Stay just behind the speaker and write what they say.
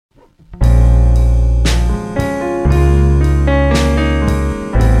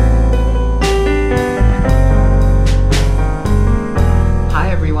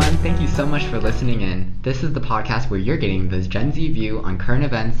This is the podcast where you're getting the Gen Z view on current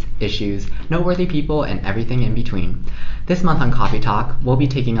events, issues, noteworthy people, and everything in between. This month on Coffee Talk, we'll be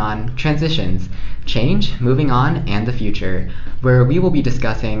taking on transitions, change, moving on, and the future, where we will be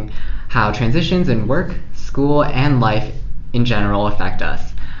discussing how transitions in work, school, and life in general affect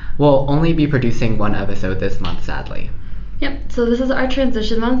us. We'll only be producing one episode this month, sadly. Yep, so this is our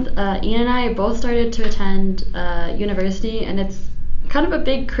transition month. Ian and I both started to attend university, and it's kind of a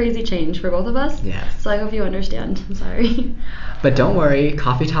big, crazy change for both of us. Yes. So I hope you understand. I'm sorry. But don't worry,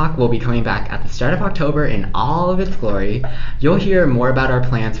 Coffee Talk will be coming back at the start of October in all of its glory. You'll hear more about our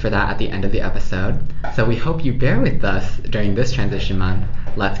plans for that at the end of the episode. So we hope you bear with us during this transition month.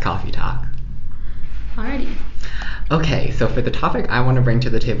 Let's Coffee Talk. Alrighty. Okay, so for the topic I want to bring to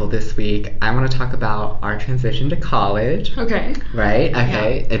the table this week, I want to talk about our transition to college. Okay. Right?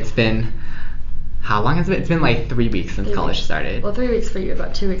 Okay. Yeah. It's been, how long has it been? It's been like 3 weeks since college started. Well, 3 weeks for you,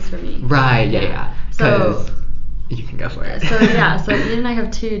 about 2 weeks for me. Right, yeah. So you can go for it. So Ian and I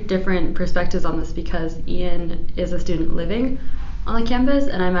have two different perspectives on this because Ian is a student living on the campus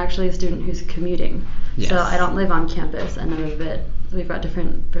and I'm actually a student who's commuting. Yes. So I don't live on campus and none of it. So we've got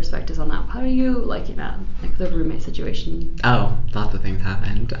different perspectives on that. How are you liking that? Like the roommate situation? Oh, lots of things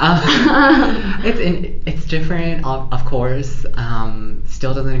happened. It's different, of course.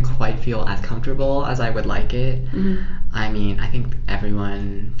 Still doesn't quite feel as comfortable as I would like it. Mm-hmm. I mean, I think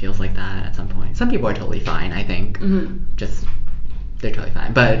everyone feels like that at some point. Some people are totally fine, I think. Mm-hmm. They're totally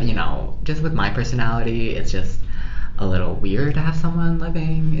fine. But, just with my personality, it's just a little weird to have someone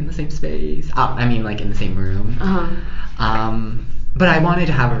living in the same space. In the same room. Uh-huh. But I wanted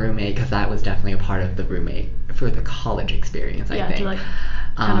to have a roommate because that was definitely a part of the roommate for the college experience, I think. Yeah, to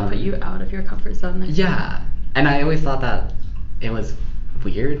kind of put you out of your comfort zone. Yeah. And I always thought that it was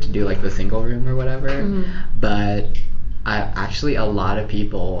weird to do the single room or whatever. Mm-hmm. But actually a lot of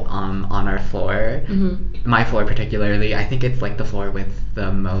people on our floor, mm-hmm. my floor particularly, I think it's the floor with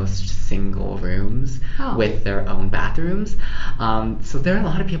the most single rooms with their own bathrooms. So there are a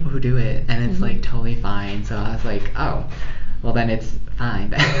lot of people who do it and it's mm-hmm. totally fine. So I was like, oh, well then it's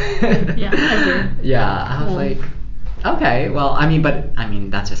fine. Yeah, I agree. Yeah, I was like, okay, well,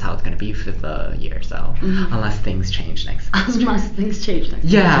 that's just how it's going to be for the year, so mm-hmm. unless things change next semester. Unless things change next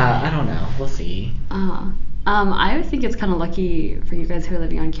Yeah, semester. I don't know. We'll see. I always think it's kind of lucky for you guys who are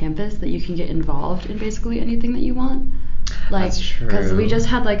living on campus that you can get involved in basically anything that you want. That's true. Because we just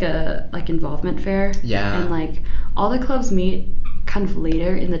had a involvement fair. Yeah. And all the clubs meet kind of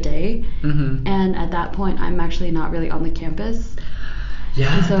later in the day. Mm-hmm. And at that point, I'm actually not really on the campus.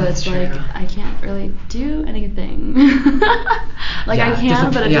 Yeah, and so that's it's true. I can't really do anything. I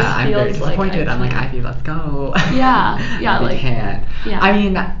can, but it just I'm feels very disappointed. I'm Ivy, let's go. Yeah, we can't.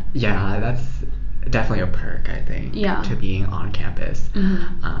 Yeah. That's definitely a perk, I think, to being on campus.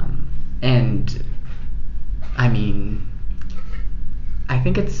 Mm-hmm. And I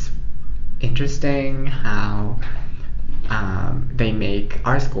think it's interesting how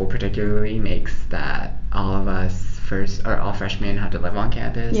our school particularly makes that all of us all freshmen have to live on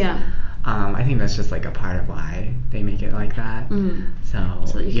campus. Yeah. I think that's just a part of why they make it like that. Mm-hmm. So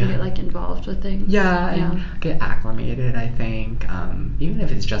that you can get involved with things. Yeah, and get acclimated, I think. Even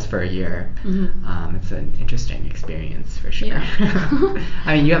if it's just for a year, mm-hmm. It's an interesting experience for sure.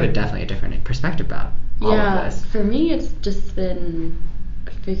 Yeah. You have definitely a different perspective about all of this. For me, it's just been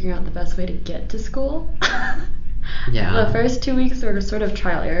figuring out the best way to get to school. Yeah. The first 2 weeks were sort of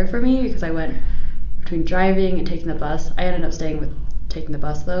trial error for me because I went between driving and taking the bus. I ended up staying with taking the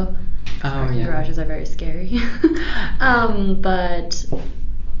bus though. Garages are very scary. But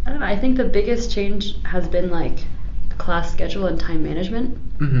I don't know. I think the biggest change has been class schedule and time management.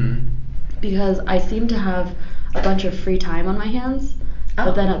 Mm-hmm. Because I seem to have a bunch of free time on my hands,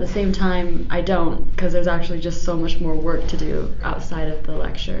 but then at the same time I don't because there's actually just so much more work to do outside of the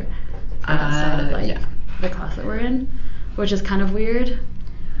lecture, outside of the class that we're in, which is kind of weird.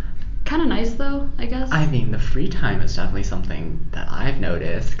 Kind of nice though, I guess. The free time is definitely something that I've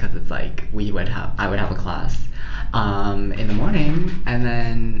noticed because it's I would have a class in the morning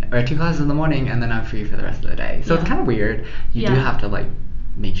or 2 classes in the morning and then I'm free for the rest of the day. So it's kind of weird. You do have to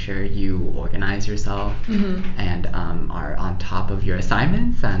make sure you organize yourself mm-hmm. and are on top of your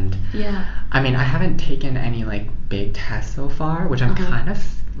assignments and I haven't taken any big tests so far, which I'm kind of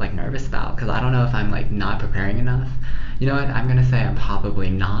nervous about because I don't know if I'm not preparing enough. You know what? I'm gonna say I'm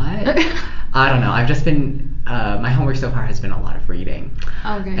probably not. I don't know. I've just been my homework so far has been a lot of reading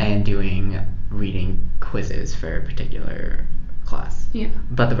and doing reading quizzes for a particular class. Yeah.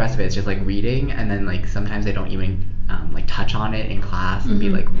 But the rest of it is just reading, and then sometimes they don't even touch on it in class and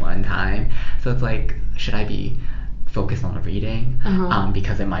mm-hmm. be one time. So it's should I be focus on reading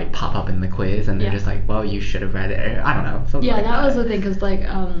because it might pop up in the quiz and they're just like, well, you should have read it, or I don't know, something like that was the thing, because like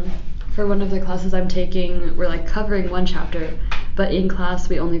for one of the classes I'm taking, we're like covering one chapter, but in class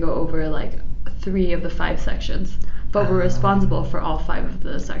we only go over like 3 of the 5 sections, but we're responsible for all 5 of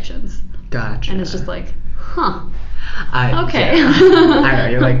the sections. Gotcha. And it's just like, okay. Yeah. I know,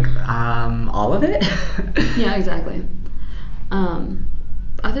 you're like, all of it? Yeah, exactly.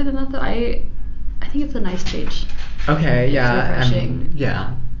 Other than that though, I think it's a nice change. Okay, yeah. It's refreshing. I mean,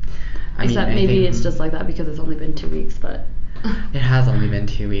 yeah. Except maybe it's just like that because it's only been 2 weeks, but... It has only been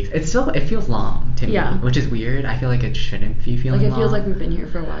 2 weeks. It feels long to me, which is weird. I feel like it shouldn't be feeling long. Like, it feels like we've been here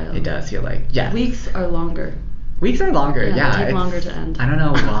for a while. It does feel like, yes. Weeks are longer. Weeks are longer, yeah. They take longer to end. I don't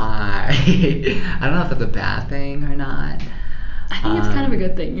know why. I don't know if that's a bad thing or not. I think it's kind of a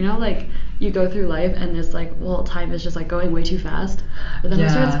good thing. You know, like, you go through life and it's like, well, time is just like going way too fast. But then we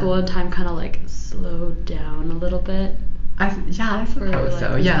start school and time kind of like slowed down a little bit. I suppose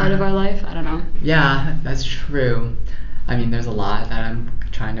so. Yeah. Part of our life. I don't know. Yeah, that's true. I mean, there's a lot that I'm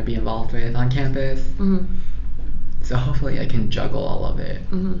trying to be involved with on campus. So hopefully I can juggle all of it.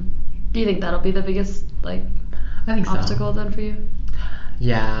 Do you think that'll be the biggest like obstacle then for you?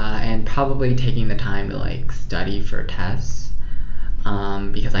 Yeah, and probably taking the time to like study for tests,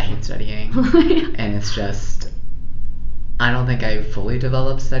 because I hate studying. And it's just, I don't think I fully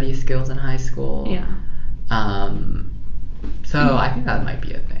developed study skills in high school. Yeah. So I think that might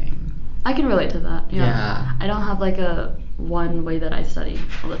be a thing. I can relate to that. Yeah. I don't have like a one way that I study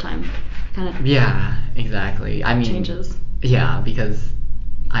all the time. Kind of. Yeah, exactly. I mean, changes. Yeah, because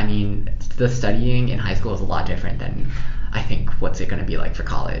I mean, the studying in high school is a lot different than I think what's it going to be like for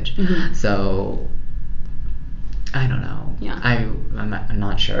college. So I don't know. Yeah. I'm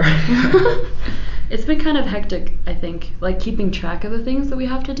not sure. It's been kind of hectic, I think, like keeping track of the things that we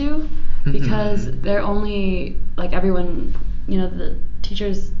have to do, because they're only like everyone, you know, the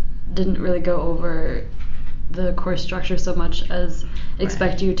teachers didn't really go over the course structure so much as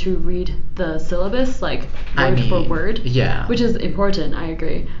expect you to read the syllabus like word for word. Yeah. Which is important, I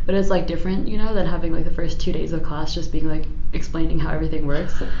agree. But it's like different, you know, than having like the first 2 days of class just being like explaining how everything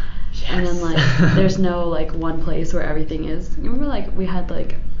works. Yes. And then like there's no like one place where everything is. You remember like we had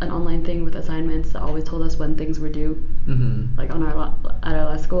like an online thing with assignments that always told us when things were due, like on at our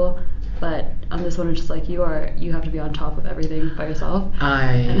last school. But on this one, it's just like you have to be on top of everything by yourself.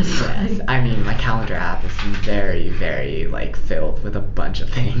 Yes. I mean, my calendar app is very, very like filled with a bunch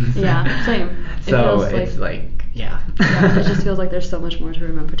of things. Yeah, same. So it's like yeah, it just feels like there's so much more to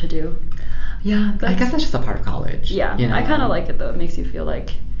remember to do. Yeah, I guess that's just a part of college. Yeah, you know? I kind of like it though. It makes you feel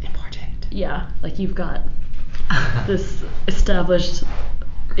like important. Yeah, like you've got this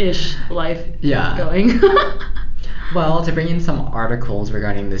established-ish life going. Well, to bring in some articles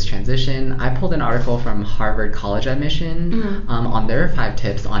regarding this transition, I pulled an article from Harvard College Admission on their 5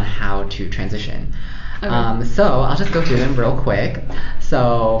 tips on how to transition. Okay. So I'll just go through them real quick.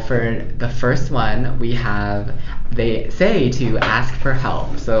 So for the first one, they say to ask for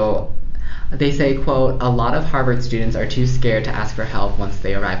help. So they say, quote, a lot of Harvard students are too scared to ask for help once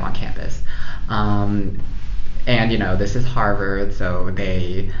they arrive on campus. And, you know, this is Harvard, so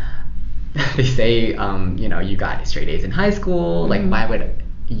they say, you know, you got straight A's in high school, like why would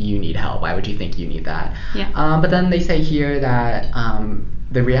you need help? Why would you think you need that? Yeah. But then they say here that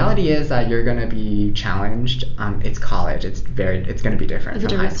the reality is that you're going to be challenged. It's college. It's going to be different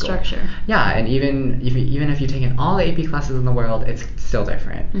from high school. Structure. Yeah, and even if you've taken all the AP classes in the world, it's still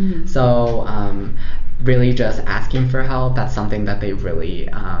different. So really just asking for help, that's something that they really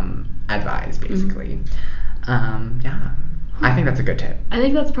advise, basically. Yeah. I think that's a good tip. I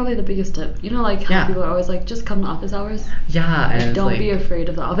think that's probably the biggest tip. You know, like how people are always like, just come to office hours. Yeah, like, and don't be afraid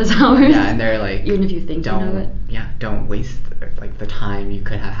of the office hours. Yeah, and they're like, even if you think you know it. Yeah, don't waste like the time you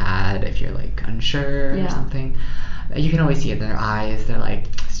could have had if you're like unsure or something. You can always see it in their eyes. They're like,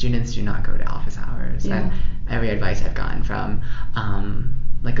 students do not go to office hours. Yeah. And every advice I've gotten from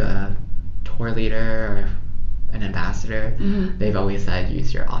like a tour leader or an ambassador, they've always said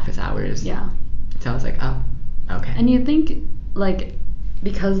use your office hours. Yeah. So I was like, oh. Okay. And you think, like,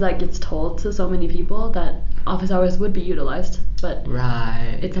 because that gets told to so many people that office hours would be utilized, but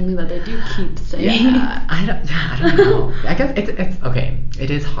it's something that they do keep saying. Yeah, I don't know. I guess it's okay. It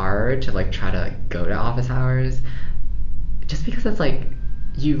is hard to like try to like, go to office hours, just because it's like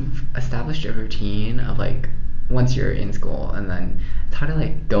you've established a routine of like once you're in school, and then it's hard to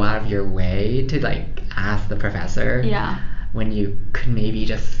like go out of your way to like ask the professor. Yeah. When you could maybe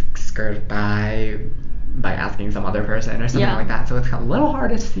just skirt by asking some other person or something like that. So it's kind of a little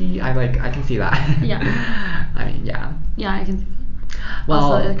hard to see. I can see that. Yeah. I mean, yeah. Yeah, I can see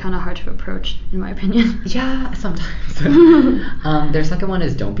Well, also kind of hard to approach, in my opinion. Yeah, sometimes. Their second one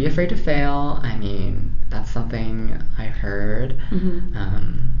is don't be afraid to fail. I mean, that's something I've heard.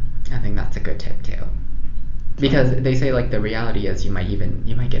 I think that's a good tip too. Because they say like the reality is you might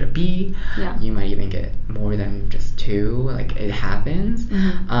get a B. Yeah. You might even get more than just 2. Like it happens.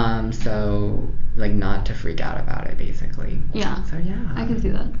 So like not to freak out about it basically. Yeah. So yeah. I can see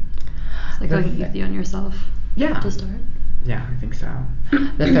that. It's like going easy on yourself. Yeah. To start. Yeah, I think so.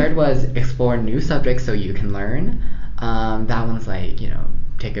 The third was explore new subjects so you can learn. That one's like,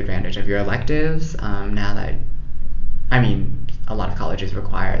 take advantage of your electives. Now that, a lot of colleges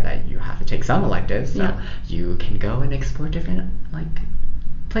require that you have to take some electives, so you can go and explore different,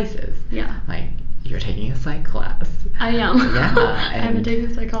 places. Yeah. Like, you're taking a psych class. I am. Yeah. I haven't taken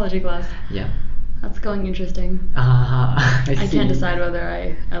a psychology class. Yeah. That's going interesting. I can't decide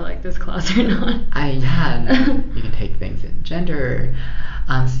whether I like this class or not. You can take things in gender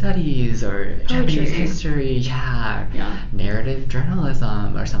studies or Japanese history, narrative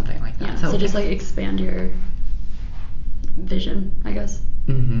journalism or something like that. Yeah, so just expand your vision, I guess.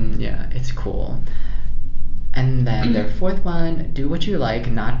 Yeah, it's cool. And then their fourth one, do what you like,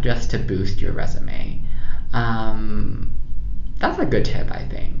 not just to boost your resume. That's a good tip, I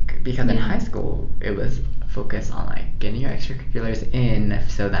think, because in high school it was focused on getting your extracurriculars in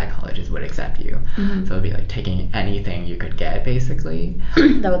so that colleges would accept you. So it'd be taking anything you could get, basically.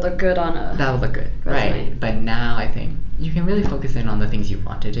 That would look good on a That would look good, resume. Right? But now I think you can really focus in on the things you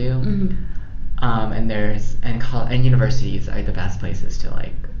want to do. And universities are the best places to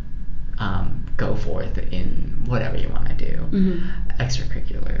go forth in whatever you want to do.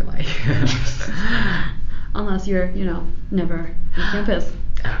 Extracurricular, Unless you're, never on campus.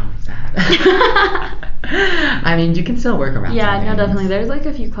 Oh, sad. You can still work around. Yeah, no, definitely. There's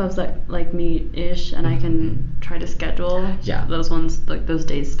a few clubs that meet-ish, and I can try to schedule those ones, those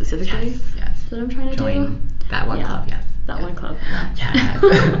days specifically. Yes. That I'm trying to join that one club. Yes. That one club.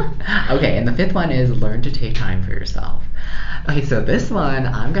 Yeah. Okay, and the fifth one is learn to take time for yourself. Okay, so this one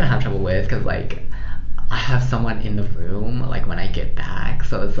I'm gonna have trouble with because I have someone in the room when I get back,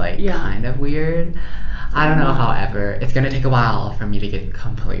 so it's kind of weird. I don't know, however, it's gonna take a while for me to get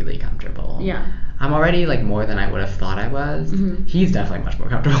completely comfortable. Yeah. I'm already more than I would have thought I was. He's definitely much more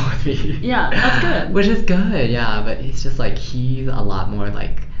comfortable with me. Yeah, that's good. Which is good, yeah, but it's just he's a lot more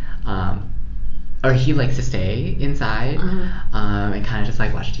or he likes to stay inside and kind of just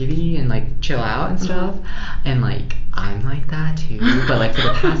watch TV and chill out and stuff. And I'm like that too. But for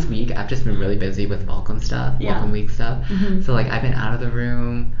the past week, I've just been really busy with Welcome Week stuff. So I've been out of the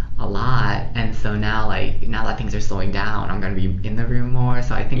room a lot, and so now that things are slowing down, I'm gonna be in the room more.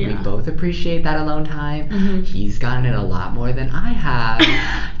 So I think we both appreciate that alone time. He's gotten it a lot more than I have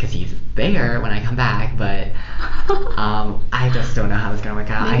because he's there when I come back, but I just don't know how it's gonna work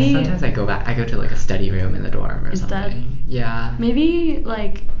out. Sometimes I go to a study room in the dorm or something. Yeah. Maybe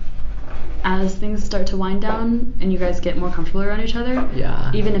as things start to wind down and you guys get more comfortable around each other.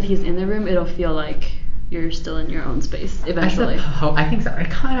 Yeah. Even if he's in the room, it'll feel like you're still in your own space eventually. I think so. It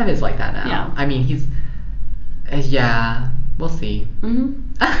kind of is like that now. Yeah. He's we'll see.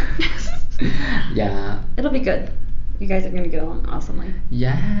 Yeah. It'll be good. You guys are gonna get along awesomely.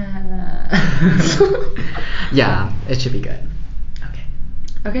 Yeah. Yeah, it should be good.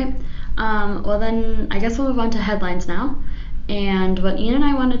 Okay. Well then, I guess we'll move on to headlines now. And what Ian and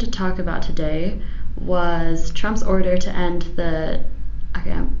I wanted to talk about today was Trump's order to end the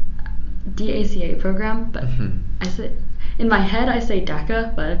DACA program, but I say in my head I say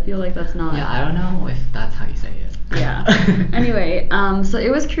DACA, but I feel like that's not. Yeah, I don't know if that's how you say it. Yeah. Anyway, so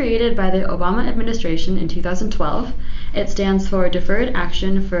it was created by the Obama administration in 2012. It stands for Deferred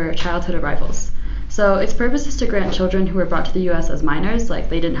Action for Childhood Arrivals. So its purpose is to grant children who were brought to the U.S. as minors,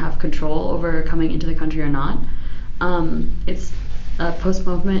 they didn't have control over coming into the country or not. It's a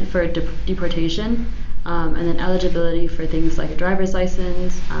postponement for deportation, and then eligibility for things like a driver's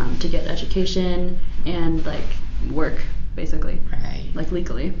license, to get education, and work, basically. Right.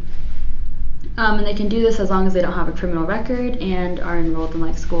 Legally. And they can do this as long as they don't have a criminal record and are enrolled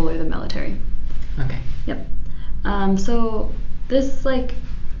in school or the military. Okay. Yep. So this I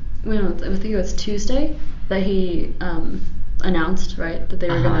think it was Tuesday that he announced, right, that they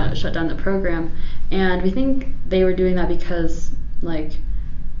were gonna shut down the program, and we think they were doing that because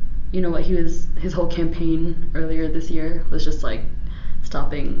his whole campaign earlier this year was just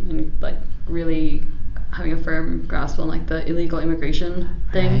stopping and really having a firm grasp on like the illegal immigration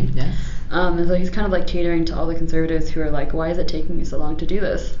thing. Right, yes. And so he's kind of catering to all the conservatives who are why is it taking you so long to do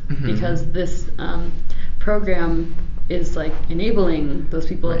this? Mm-hmm. Because this program is enabling those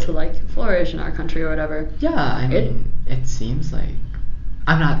people to flourish in our country or whatever. Yeah, I mean, it seems like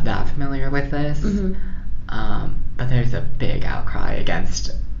I'm not that familiar with this, but there's a big outcry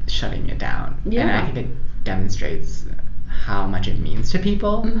against shutting it down. Yeah. And I think it demonstrates how much it means to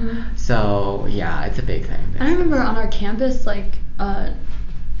people. So yeah, it's a big thing. I remember on our campus, like,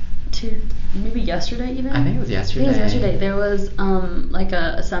 maybe yesterday even. I think it was yesterday. There was like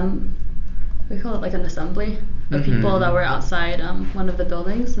we call it like an assembly of people that were outside one of the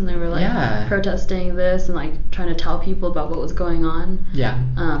buildings, and they were like protesting this and like trying to tell people about what was going on. Yeah.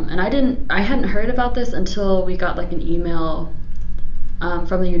 And I hadn't heard about this until we got like an email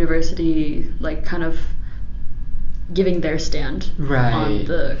from the university, like kind of giving their stand on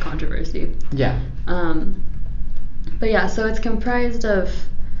the controversy. Yeah. But yeah, so it's comprised of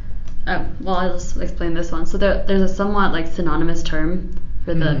well, I'll just explain this one. So there's a somewhat like synonymous term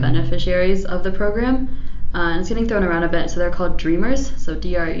for the beneficiaries of the program, and it's getting thrown around a bit. So they're called DREAMers, so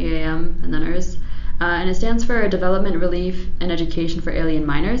DREAM and then ERS, and it stands for Development Relief and Education for Alien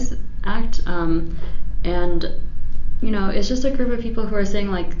Minors Act. And you know, it's just a group of people who are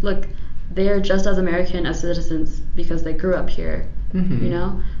saying like, look, they're just as American as citizens because they grew up here. You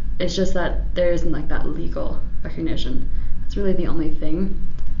know, it's just that there isn't like that legal recognition. That's really the only thing.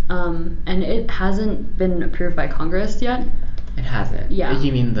 And it hasn't been approved by Congress yet. It hasn't? Yeah.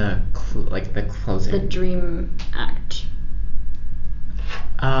 You mean the closing? The DREAM Act.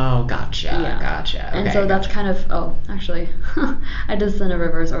 Oh, gotcha. Yeah. Gotcha. Okay, and so that's kind of, actually, I did this in a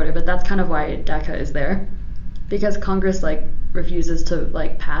reverse order, but that's kind of why DACA is there. Because Congress, like, refuses to,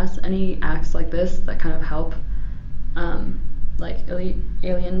 like, pass any acts like this that kind of help, like,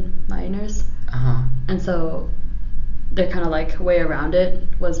 alien minors. And so their kind of like way around it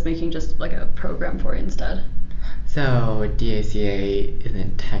was making just like a program for it instead. So DACA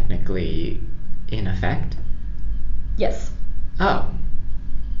isn't technically in effect? Yes. Oh,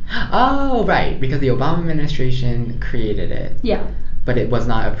 right, because the Obama administration created it. Yeah. But it was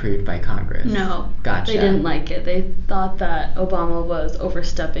not approved by Congress. No. Gotcha. They didn't like it. They thought that Obama was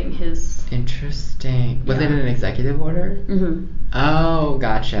overstepping his... Interesting. Was it an executive order? Oh,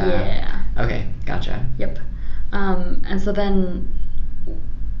 gotcha. Yeah. Okay, gotcha. Yep. And so then,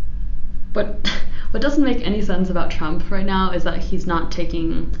 what doesn't make any sense about Trump right now is that he's not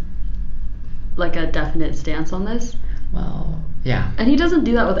taking like a definite stance on this. Well, yeah. And he doesn't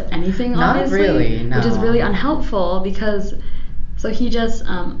do that with anything, obviously. Not really, no. Which is really unhelpful because, so he just,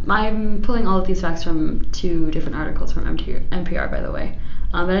 I'm pulling all of these facts from 2 different articles from NPR, by the way.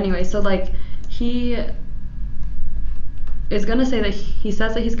 But anyway, so like, he is going to say that he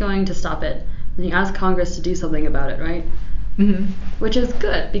says that he's going to stop it. And he asked Congress to do something about it, right? Which is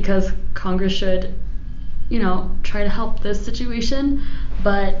good because Congress should, you know, try to help this situation.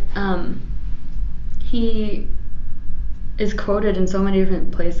 But he is quoted in so many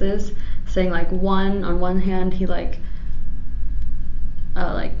different places saying like on one hand he wants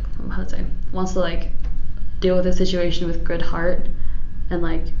to like deal with the situation with good heart and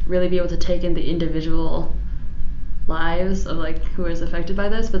like really be able to take in the individual lives of like who is affected by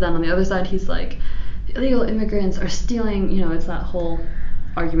this, but then on the other side he's like, illegal immigrants are stealing, you know, it's that whole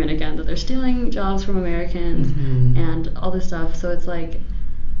argument again that they're stealing jobs from Americans and all this stuff. So it's like,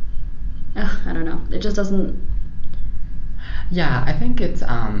 I don't know, it just doesn't. Yeah, I think it's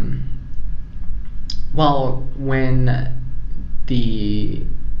well, when they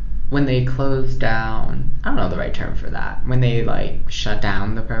closed down, I don't know the right term for that, when they like shut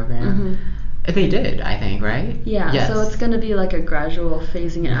down the program. They did, I think, right? Yeah, yes. So it's going to be like a gradual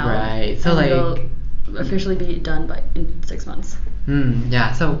phasing it out. Right, so like... it'll officially be done in 6 months.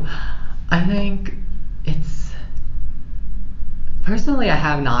 Yeah, so I think it's... Personally, I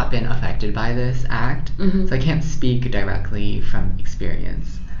have not been affected by this act, so I can't speak directly from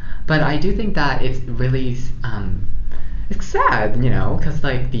experience. But I do think that it's really... it's sad, you know, because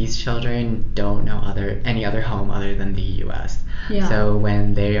like these children don't know any other home other than the U.S. Yeah. So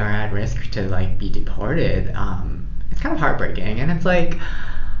when they are at risk to like be deported, it's kind of heartbreaking. And it's like,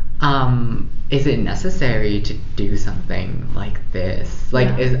 is it necessary to do something like this? Like,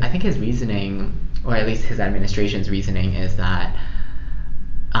 I think his reasoning, or at least his administration's reasoning, is that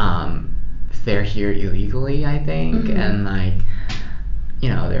they're here illegally, I think, and like, you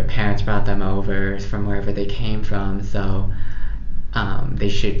know, their parents brought them over from wherever they came from, so they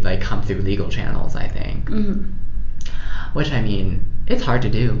should like come through legal channels, I think. Which, I mean, it's hard to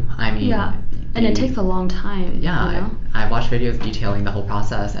do. I mean, and it takes a long time. Yeah, you know? I've watched videos detailing the whole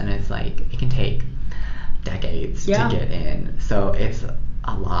process, and it's like it can take decades to get in. So it's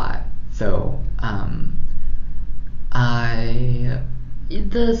a lot. So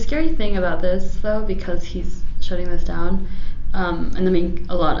the scary thing about this, though, because he's shutting this down, and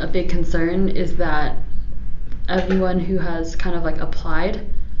a big concern is that everyone who has kind of like applied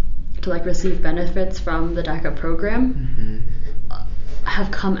to like receive benefits from the DACA program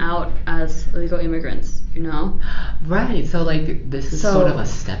have come out as illegal immigrants, you know? Right. So like this is sort of a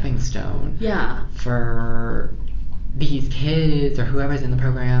stepping stone. Yeah. For these kids or whoever's in the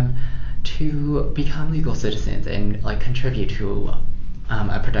program to become legal citizens and like contribute to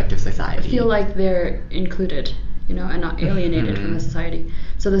a productive society. I feel like they're included, you know, and not alienated from the society.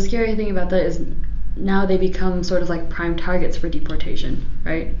 So the scary thing about that is now they become sort of like prime targets for deportation,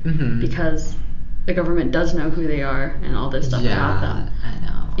 right? Because the government does know who they are and all this stuff about them. I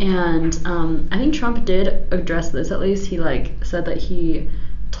know. And I think Trump did address this, at least. He like said that he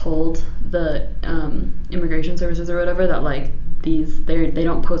told the immigration services or whatever that like they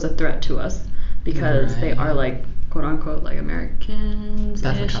don't pose a threat to us because they are like quote unquote like Americans.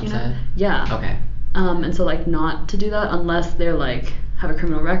 That's what Trump said? Yeah. Okay. And so like not to do that unless they're like have a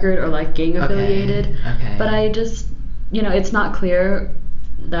criminal record or like gang affiliated. Okay. But I just, you know, it's not clear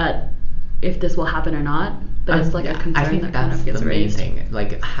that if this will happen or not. But it's like a concern that kind of gets raised. I think that's the main thing,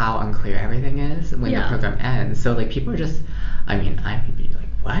 like how unclear everything is when the program ends. So like people are just, I mean, I would be like,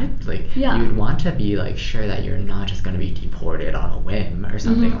 what? Like you would want to be like sure that you're not just going to be deported on a whim or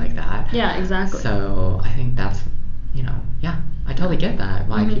something like that. Yeah, exactly. So I think that's, you know, I totally get that,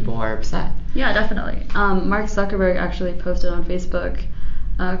 why people are upset. Yeah, definitely. Mark Zuckerberg actually posted on Facebook,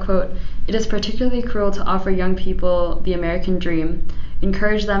 quote, "It is particularly cruel to offer young people the American dream,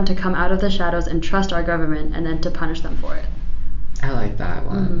 encourage them to come out of the shadows and trust our government, and then to punish them for it." I like that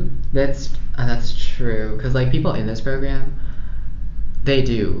one. That's true, because like people in this program, they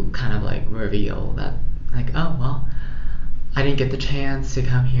do kind of like reveal that like, oh well, I didn't get the chance to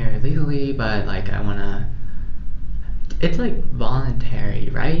come here legally, but like I want to. It's like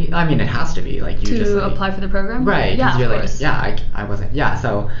voluntary, right? I mean, it has to be like you just like, apply for the program, right? Yeah, you're of like, course. I wasn't. Yeah,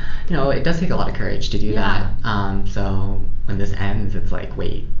 so you know, it does take a lot of courage to do that. So when this ends, it's like,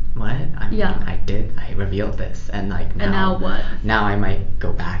 wait, what? I mean, I revealed this, and like now, and now what? Now I might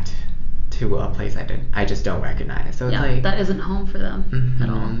go back to a place I just don't recognize. So it's like that isn't home for them at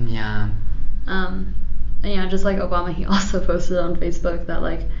all. Yeah. And yeah, just like Obama, he also posted on Facebook that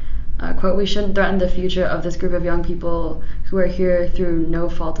like. Quote, "We shouldn't threaten the future of this group of young people who are here through no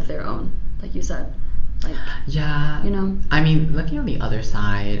fault of their own," like you said. Like, yeah. You know? I mean, looking on the other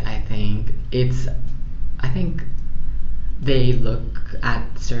side, I think they look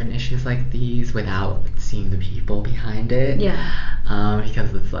at certain issues like these without seeing the people behind it. Yeah.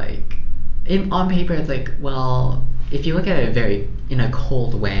 Because it's like, on paper, it's like, well, if you look at it in a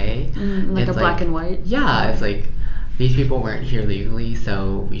cold way. Like a black and white. Yeah, it's like, these people weren't here legally,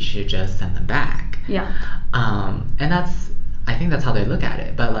 so we should just send them back. Yeah. And I think that's how they look at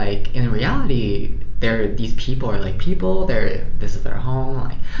it. But like in reality, these people are like people. This is their home.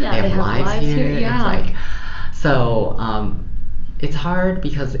 Like they have lives here. Yeah. It's like, so it's hard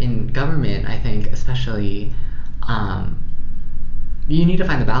because in government, I think especially, you need to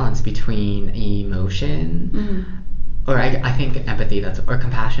find the balance between emotion. Or I think empathy, or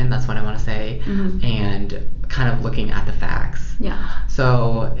compassion, that's what I want to say, and kind of looking at the facts. Yeah.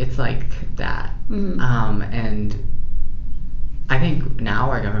 So it's like that. And I think now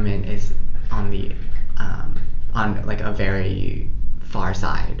our government is on like a very far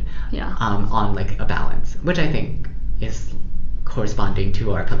side. Yeah. On like a balance, which I think is corresponding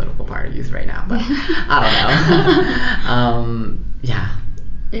to our political parties right now, but I don't know. Yeah.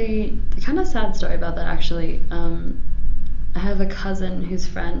 A kind of sad story about that, actually. I have a cousin whose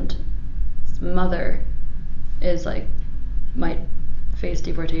friend's mother is like might face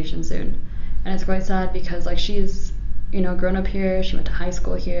deportation soon, and it's quite sad because like she's, you know, grown up here, she went to high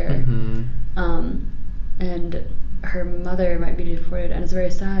school here, and her mother might be deported, and it's very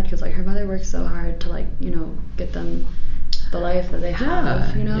sad because like her mother works so hard to like, you know, get them the life that they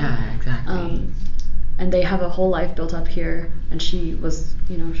have, you know. Yeah, exactly. And they have a whole life built up here, and she was,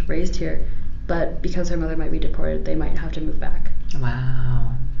 you know, raised here. But because her mother might be deported, they might have to move back.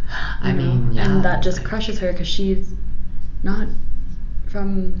 Wow. I mean, yeah. And that just crushes her because she's not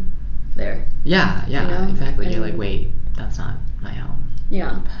from there. Yeah, you know? Exactly. And you're like, wait, that's not my home.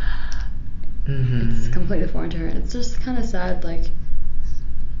 Yeah. It's completely foreign to her. And it's just kind of sad, like,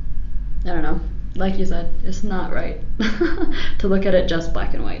 I don't know. Like you said, it's not right to look at it just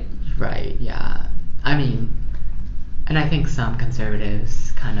black and white. Right, yeah. I mean, and I think some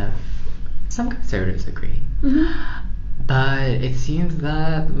conservatives agree. But it seems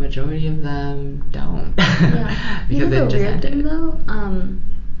that the majority of them don't. Yeah. Because you know, it the just weird thing though,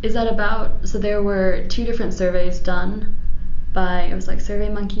 is that so there were 2 different surveys done by, it was like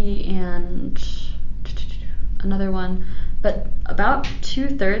SurveyMonkey and another one, but about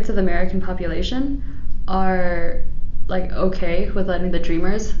 2/3 of the American population are like okay with letting the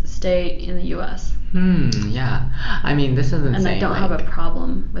Dreamers stay in the U.S. Yeah. I mean, this isn't and saying, I don't have a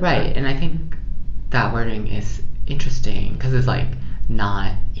problem with right, that. And I think that wording is interesting because it's like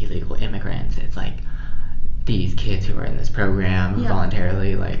not illegal immigrants. It's like these kids who are in this program who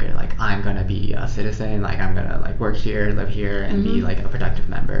voluntarily like are like, I'm gonna be a citizen, like I'm gonna like work here, live here, and be like a productive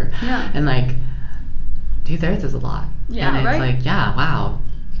member. Yeah. And like 2/3 is a lot. Yeah, and it's right? like, yeah, wow.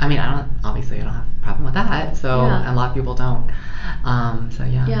 I mean, I don't have a problem with that. So a lot of people don't. So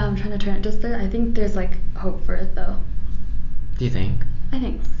yeah. Yeah, I'm trying to turn it just there. I think there's like hope for it though. Do you think? I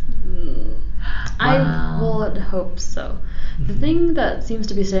think. I would hope so. The thing that seems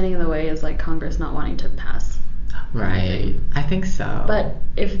to be standing in the way is like Congress not wanting to pass. Right. I think so. But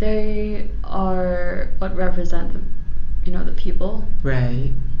if they are what represent, the people.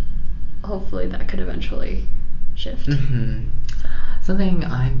 Right. Hopefully that could eventually shift. Something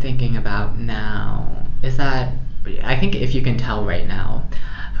I'm thinking about now is that I think if you can tell right now,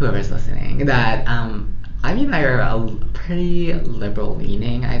 whoever's listening, that Ivy and I are a pretty liberal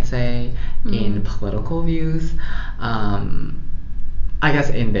leaning, I'd say, in political views. I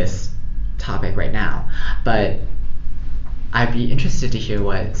guess in this topic right now, but I'd be interested to hear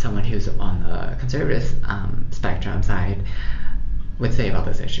what someone who's on the conservative spectrum side would say about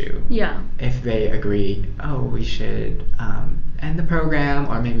this issue. Yeah. If they agree, we should end the program,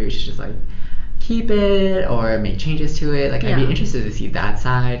 or maybe we should just like keep it or make changes to it. Like I'd be interested to see that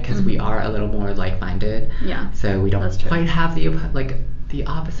side because we are a little more like-minded. Yeah. So we don't quite have the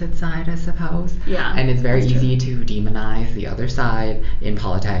opposite side, I suppose. Yeah. And it's very easy to demonize the other side in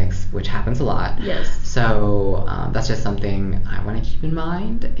politics, which happens a lot. Yes. So that's just something I want to keep in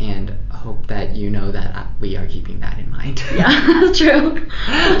mind, and hope that you know that we are keeping that in mind. Yeah, that's true.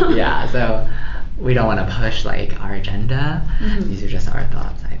 Yeah, so we don't want to push like our agenda. These are just our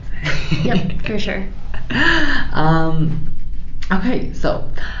thoughts, I'd say. Yep, for sure. Okay, so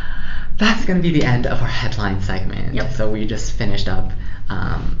that's going to be the end of our headline segment. Yep. So we just finished up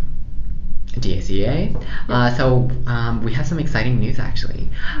DACA. We have some exciting news actually.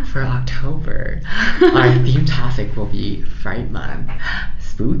 For October, our theme topic will be Fright Month.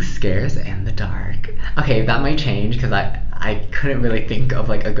 Spooks, scares, and the dark. Okay, that might change because I couldn't really think of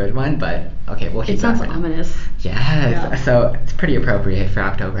like a good one, but okay, we'll keep that. It sounds ominous. Yes, yeah. So it's pretty appropriate for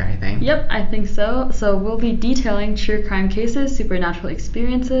October, I think. Yep, I think so. So we'll be detailing true crime cases, supernatural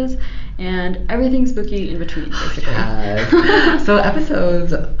experiences, and everything spooky in between, basically. Yes. So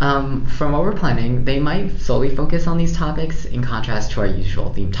episodes, from what we're planning, they might solely focus on these topics in contrast to our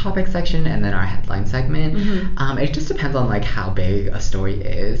usual theme topic section and then our headline segment. It just depends on like how big a story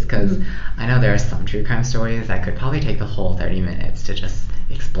is, because I know there are some true crime stories that could probably take the whole 30 minutes to just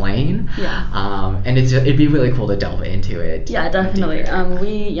explain. Yeah. And it'd be really cool to delve into it. Yeah, definitely.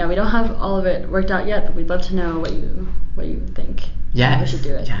 We don't have all of it worked out yet, but we'd love to know what you think. Yes. We should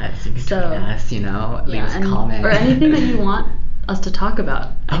do it. Yes. You can tweet us, leave us a comment. Or anything that you want us to talk about.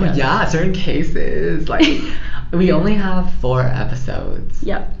 Oh yeah, certain cases. Like we only have 4 episodes.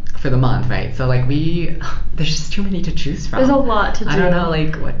 Yep. For the month, right? So like there's just too many to choose from. There's a lot to do. I don't know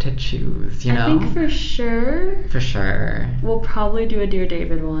like what to choose, you know? I think for sure we'll probably do a Dear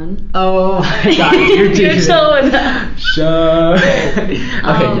David one. Oh my god, Dear David. You're chill with that. Sure. Okay,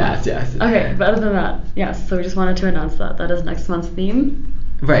 yes. Okay, but other than that, yes, so we just wanted to announce that is next month's theme.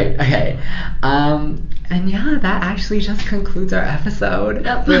 Right, okay. And yeah, that actually just concludes our episode.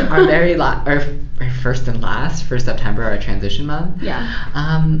 Yep. Our very our first and last for September, our transition month. Yeah.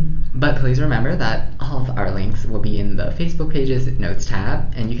 But please remember that all of our links will be in the Facebook page's notes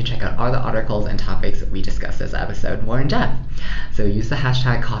tab, and you can check out all the articles and topics we discussed this episode more in depth. So use the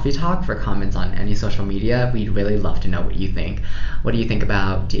hashtag Coffee Talk for comments on any social media. We'd really love to know what you think. What do you think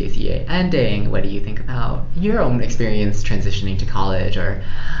about DACA ending? What do you think about your own experience transitioning to college, or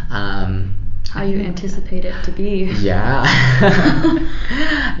how you anticipate it to be? Yeah.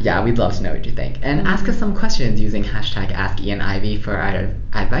 Yeah, we'd love to know what you think. And ask us some questions using hashtag AskIanIvy for our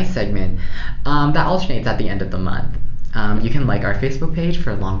advice segment that alternates at the end of the month. You can like our Facebook page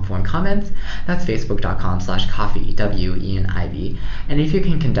for long form comments. That's facebook.com/coffee, WENIV. And if you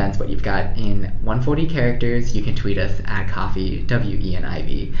can condense what you've got in 140 characters, you can tweet us at coffee,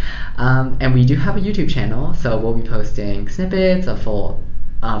 WENIV. And we do have a YouTube channel, so we'll be posting snippets of full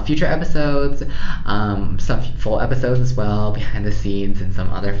future episodes, some full episodes as well, behind the scenes, and some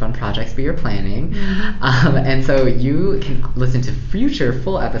other fun projects we are planning. And so you can listen to future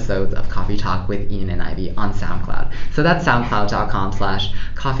full episodes of Coffee Talk with Ian and Ivy on SoundCloud. So that's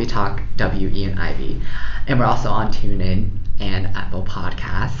soundcloud.com/coffeetalkweniv. And we're also on TuneIn and Apple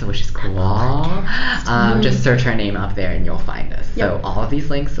Podcasts, which is cool. Just search our name up there and you'll find us. Yep. So all of these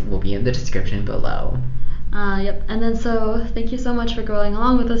links will be in the description below. Yep. And then so thank you so much for going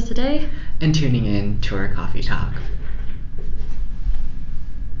along with us today. And tuning in to our coffee talk.